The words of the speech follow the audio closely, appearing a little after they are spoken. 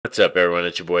What's up, everyone?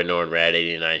 It's your boy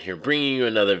NornRad89 here, bringing you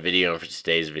another video. And for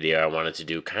today's video, I wanted to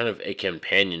do kind of a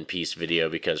companion piece video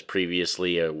because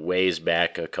previously, a ways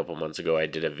back, a couple months ago, I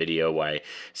did a video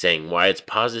saying why it's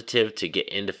positive to get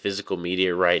into physical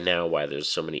media right now, why there's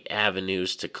so many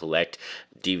avenues to collect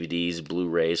DVDs,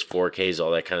 Blu-rays, 4Ks,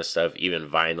 all that kind of stuff, even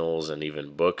vinyls and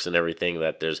even books and everything,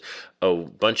 that there's a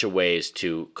bunch of ways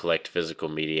to collect physical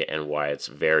media and why it's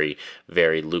very,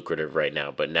 very lucrative right now.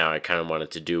 But now I kind of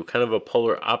wanted to do kind of a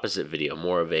polar opposite video,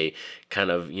 more of a kind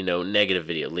of, negative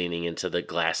video, leaning into the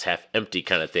glass half empty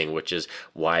kind of thing, which is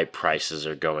why prices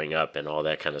are going up and all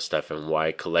that kind of stuff, and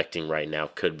why collecting right now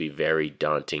could be very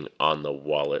daunting on the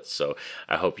wallet. So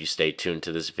I hope you stay tuned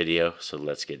to this video. So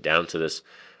let's get down to this.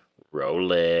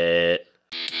 Roll it.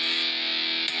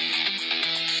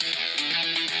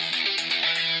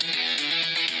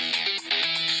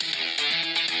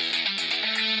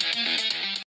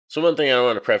 So one thing I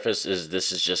want to preface is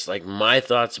this is just like my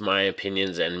thoughts, my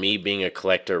opinions, and me being a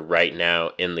collector right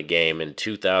now in the game in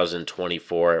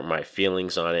 2024, my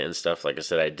feelings on it and stuff. Like I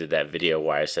said, I did that video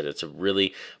why I said it's a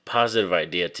really positive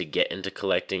idea to get into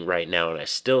collecting right now, and I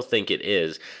still think it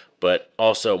is. But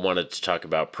also wanted to talk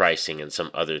about pricing and some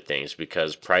other things,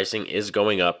 because pricing is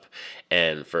going up,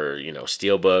 and for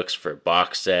steel books, for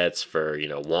box sets, for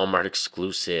Walmart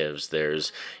exclusives,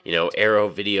 there's Arrow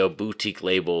Video boutique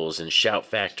labels and Shout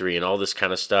Factory and all this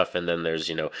kind of stuff, and then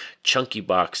there's chunky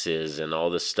boxes and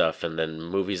all this stuff, and then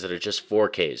movies that are just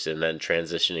 4Ks and then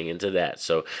transitioning into that.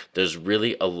 So there's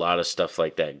really a lot of stuff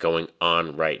like that going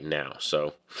on right now.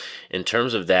 So in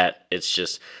terms of that, it's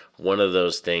just one of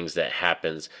those things that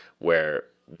happens where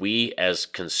we as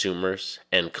consumers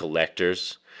and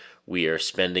collectors, we are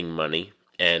spending money,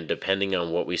 and depending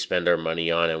on what we spend our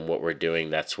money on and what we're doing,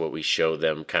 that's what we show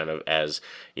them kind of as,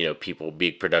 people,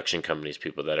 big production companies,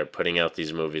 people that are putting out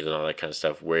these movies and all that kind of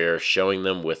stuff. We're showing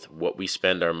them with what we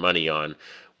spend our money on,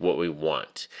 what we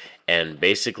want. And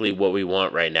basically what we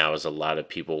want right now is a lot of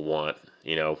people want,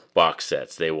 box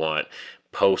sets. They want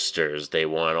posters, they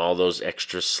want all those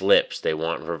extra slips, they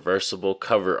want reversible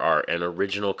cover art and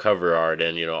original cover art,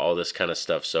 and all this kind of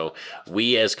stuff. So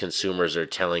we as consumers are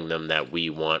telling them that we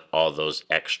want all those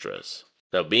extras.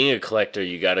 Now, being a collector,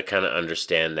 you got to kind of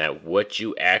understand that what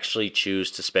you actually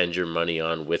choose to spend your money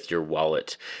on with your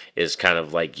wallet is kind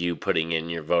of like you putting in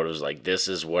your voters, like, this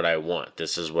is what I want.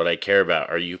 This is what I care about.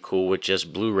 Are you cool with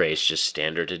just Blu-rays, just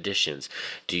standard editions?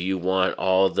 Do you want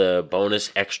all the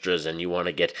bonus extras and you want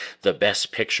to get the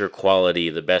best picture quality,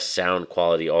 the best sound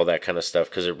quality, all that kind of stuff?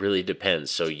 Because it really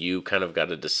depends. So you kind of got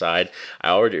to decide. I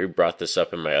already brought this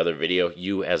up in my other video.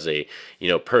 You as a,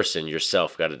 person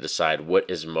yourself got to decide what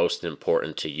is most important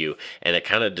to you, and it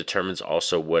kind of determines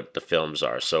also what the films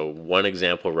are. So one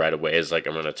example right away is like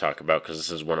I'm going to talk about, because this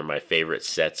is one of my favorite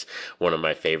sets, one of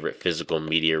my favorite physical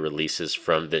media releases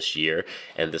from this year,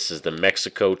 and this is the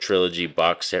Mexico trilogy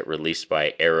box set released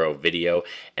by Arrow Video,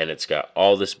 and it's got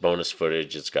all this bonus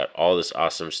footage, it's got all this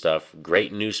awesome stuff,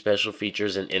 great new special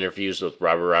features and interviews with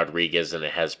Robert Rodriguez, and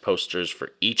it has posters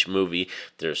for each movie.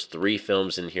 There's 3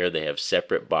 films in here. They have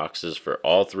separate boxes for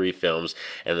all 3 films,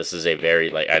 and this is a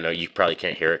very, I know you probably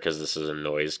can't hear it because this is a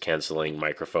noise canceling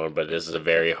microphone, but this is a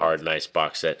very hard, nice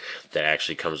box set that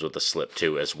actually comes with a slip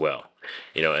too as well.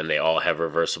 And they all have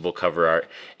reversible cover art,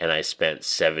 and I spent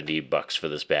 $70 for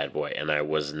this bad boy, and I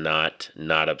was not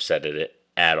upset at it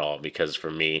at all, because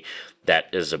for me, that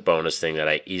is a bonus thing that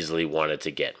I easily wanted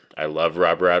to get. I love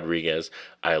Robert Rodriguez,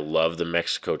 I love the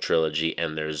Mexico trilogy,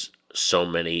 and there's so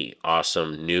many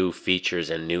awesome new features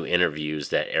and new interviews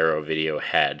that Arrow Video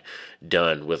had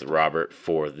done with Robert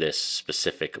for this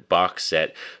specific box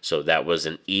set. So that was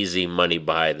an easy money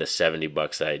buy, the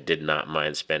 $70 that I did not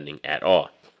mind spending at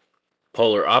all.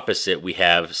 Polar opposite, we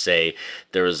have, say,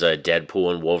 there was a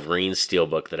Deadpool and Wolverine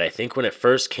steelbook that I think when it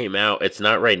first came out, it's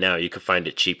not right now, you could find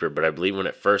it cheaper, but I believe when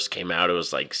it first came out, it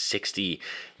was like $60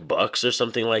 or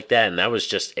something like that, and that was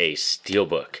just a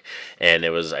steelbook, and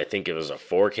I think it was a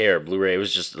 4K or Blu-ray. It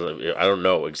was just, I don't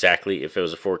know exactly if it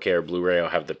was a 4K or Blu-ray. I'll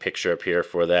have the picture up here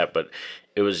for that, but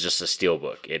it was just a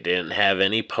steelbook. It didn't have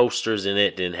any posters in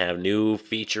it, didn't have new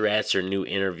featurettes or new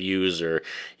interviews or,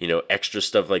 extra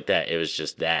stuff like that. It was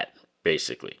just that,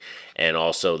 basically. And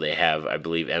also they have, I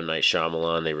believe, M. Night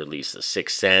Shyamalan. They released The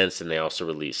Sixth Sense, and they also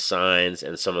released Signs,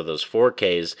 and some of those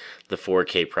 4Ks, the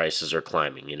 4K prices are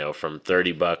climbing, from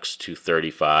 $30 to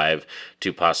 $35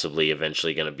 to possibly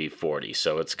eventually going to be $40.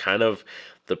 So it's kind of,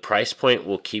 the price point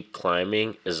will keep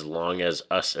climbing as long as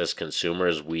us as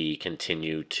consumers, we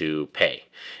continue to pay.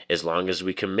 As long as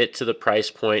we commit to the price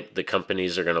point, the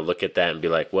companies are going to look at that and be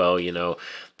like, well,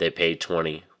 they paid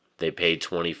 20, they pay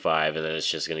 25, and then it's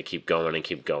just going to keep going and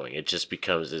keep going. It just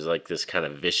becomes is like this kind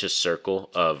of vicious circle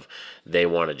of they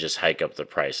want to just hike up the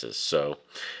prices. So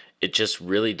it just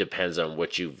really depends on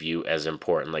what you view as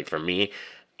important. Like for me,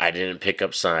 I didn't pick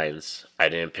up Signs. I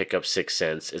didn't pick up Sixth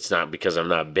Sense. It's not because I'm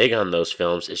not big on those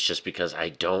films. It's just because I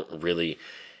don't really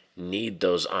need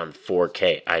those on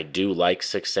 4K. I do like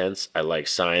Sixth Sense. I like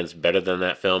Signs better than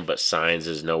that film, but Signs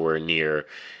is nowhere near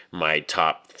my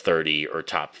top 30 or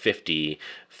top 50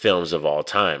 films of all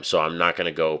time. So I'm not going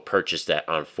to go purchase that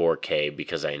on 4K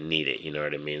because I need it. You know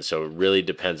what I mean? So it really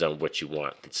depends on what you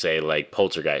want. Let's say like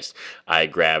Poltergeist. I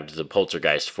grabbed the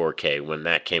Poltergeist 4K when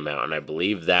that came out, and I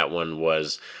believe that one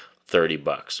was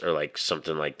 $30 or like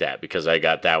something like that because I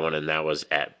got that one and that was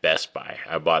at Best Buy.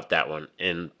 I bought that one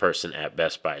in person at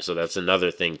Best Buy. So that's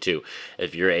another thing too.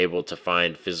 If you're able to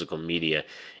find physical media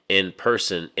in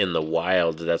person in the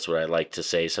wild, that's what I like to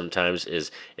say sometimes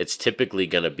is it's typically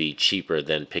going to be cheaper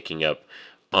than picking up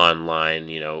online,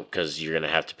 because you're going to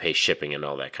have to pay shipping and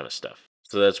all that kind of stuff.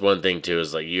 So that's one thing too,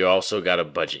 is like you also got to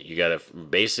budget. You got to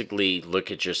basically look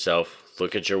at yourself,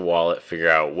 look at your wallet, figure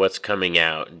out what's coming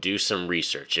out, do some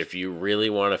research. If you really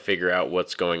want to figure out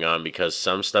what's going on, because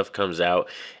some stuff comes out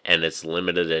and it's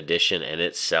limited edition and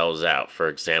it sells out. For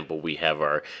example, we have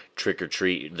our Trick or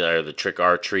Treat, or the Trick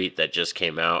or Treat that just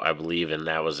came out, I believe, and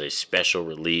that was a special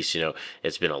release.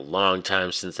 It's been a long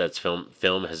time since that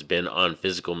film has been on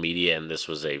physical media, and this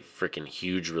was a freaking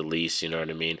huge release. You know what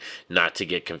I mean? Not to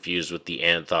get confused with the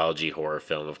anthology horror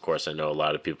film. Of course, I know a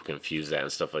lot of people confuse that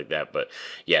and stuff like that, but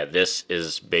yeah, this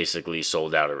is basically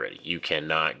sold out already. You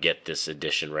cannot get this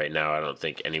edition right now, I don't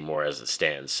think, anymore as it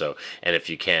stands. So, and if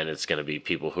you can, it's going to be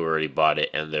people who already bought it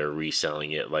and they're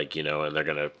reselling it, and they're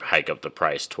going to hike up the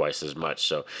price twice as much.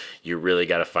 So you really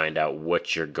got to find out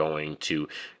what you're going to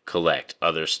collect.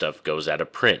 Other stuff goes out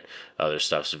of print. Other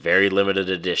stuff's very limited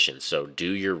edition. So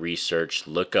do your research,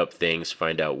 look up things,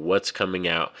 find out what's coming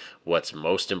out, what's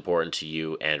most important to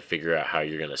you, and figure out how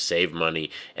you're going to save money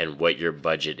and what your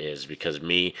budget is. Because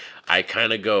I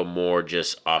kind of go more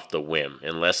just off the whim.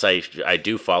 Unless I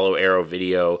do follow Arrow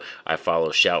Video, I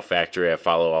follow Shout Factory, I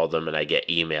follow all of them, and I get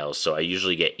emails. So I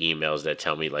usually get emails that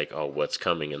tell me like, oh, what's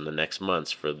coming in the next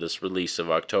months for this release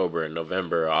of October and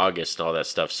November, or August, and all that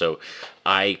stuff. So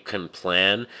I can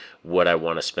plan what I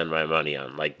want to spend my money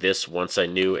on. Like this, once I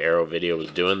knew Arrow Video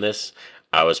was doing this,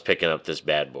 I was picking up this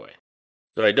bad boy.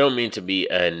 So I don't mean to be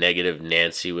a negative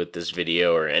Nancy with this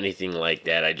video or anything like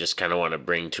that. I just kind of want to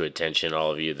bring to attention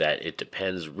all of you that it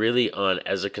depends really on,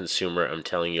 as a consumer, I'm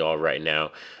telling you all right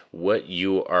now, what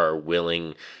you are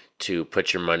willing to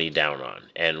put your money down on.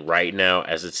 And right now,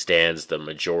 as it stands, the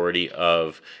majority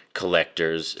of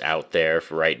collectors out there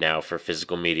for right now for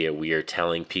physical media, we are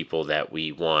telling people that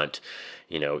we want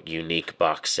unique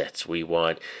box sets. We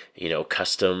want,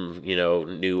 custom,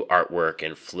 new artwork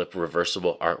and flip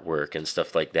reversible artwork and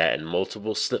stuff like that, and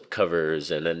multiple slip covers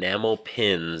and enamel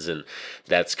pins. And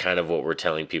that's kind of what we're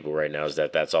telling people right now, is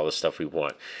that that's all the stuff we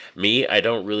want. Me, I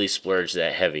don't really splurge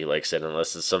that heavy, like I said,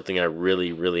 unless it's something I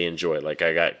really, really enjoy. Like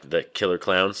I got the Killer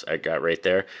Clowns, I got right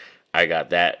there. I got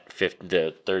that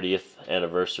the 30th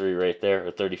anniversary right there,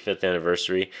 or 35th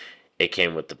anniversary. It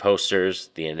came with the posters,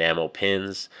 the enamel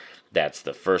pins. That's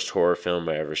the first horror film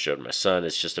I ever showed my son.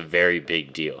 It's just a very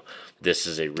big deal. This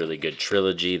is a really good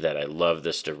trilogy that I love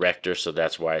this director, so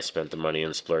that's why I spent the money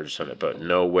and splurged on it. But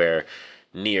nowhere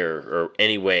near or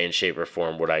any way in shape or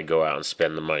form would I go out and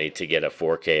spend the money to get a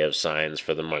 4K of Signs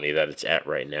for the money that it's at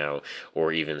right now,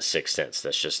 or even Sixth Sense.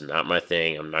 That's just not my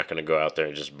thing. I'm not going to go out there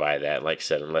and just buy that, like I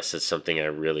said, unless it's something I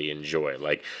really enjoy,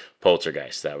 like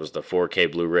Poltergeist. That was the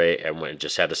 4K Blu-ray, and when it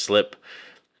just had a slip.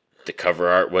 The cover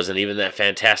art wasn't even that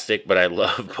fantastic, but I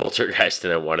love Poltergeist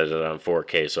and I wanted it on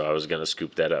 4K, so I was going to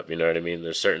scoop that up. You know what I mean?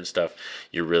 There's certain stuff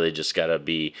you really just got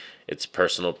to it's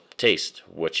personal taste,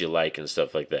 what you like and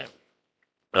stuff like that.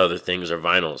 Other things are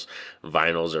vinyls.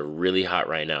 Vinyls are really hot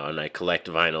right now, and I collect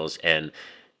vinyls, and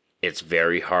it's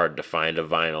very hard to find a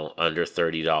vinyl under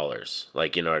 $30.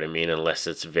 Like, you know what I mean? Unless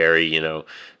it's very,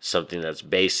 something that's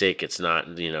basic. It's not,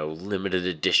 limited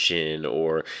edition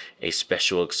or a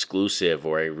special exclusive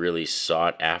or a really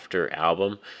sought after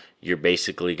album. You're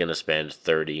basically going to spend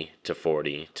 $30 to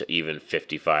 $40 to even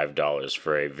 $55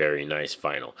 for a very nice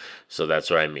vinyl. So that's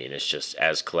what I mean. It's just,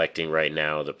 as collecting right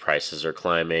now, the prices are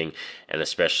climbing, and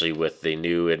especially with the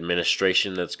new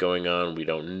administration that's going on, we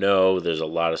don't know. There's a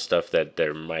lot of stuff that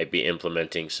there might be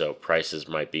implementing, so prices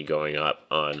might be going up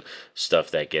on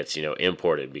stuff that gets,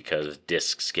 imported, because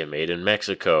discs get made in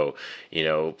Mexico,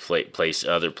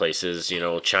 other places,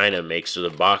 China makes the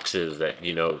boxes that,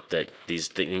 that these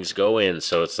things go in.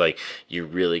 So it's like, you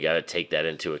really got to take that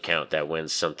into account, that when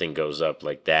something goes up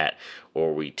like that,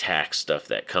 or we tax stuff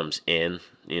that comes in,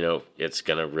 it's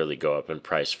going to really go up in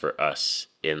price for us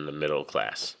in the middle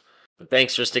class.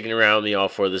 Thanks for sticking around with me all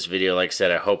for this video. Like I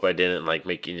said, I hope I didn't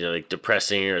make you like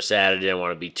depressing or sad. I didn't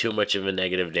want to be too much of a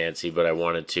negative Nancy, but I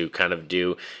wanted to kind of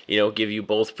give you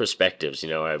both perspectives.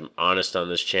 I'm honest on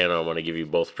this channel. I want to give you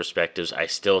both perspectives. I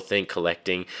still think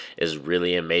collecting is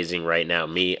really amazing right now.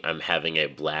 I'm having a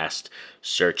blast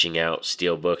searching out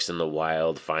steelbooks in the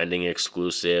wild, finding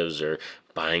exclusives, or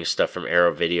buying stuff from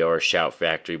Arrow Video or Shout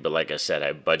Factory. But like I said,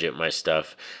 I budget my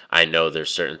stuff. I know there's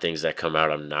certain things that come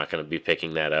out I'm not going to be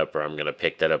picking that up, or I'm going to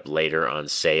pick that up later on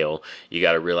sale. You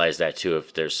got to realize that too.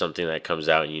 If there's something that comes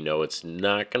out and it's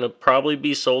not going to probably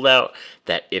be sold out,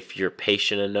 that if you're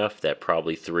patient enough, that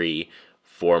probably 3-4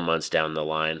 months down the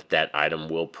line, that item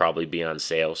will probably be on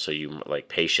sale. So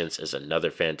patience is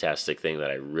another fantastic thing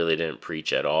that I really didn't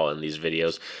preach at all in these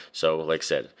videos. So like I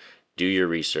said, do your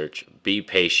research, be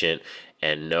patient,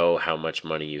 and know how much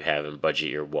money you have and budget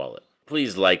your wallet.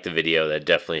 Please like the video. That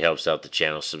definitely helps out the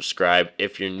channel. Subscribe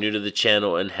if you're new to the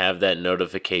channel, and have that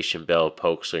notification bell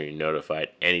poked so you're notified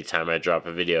anytime I drop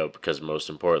a video, because most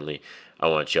importantly, I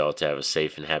want y'all to have a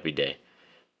safe and happy day.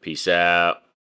 Peace out.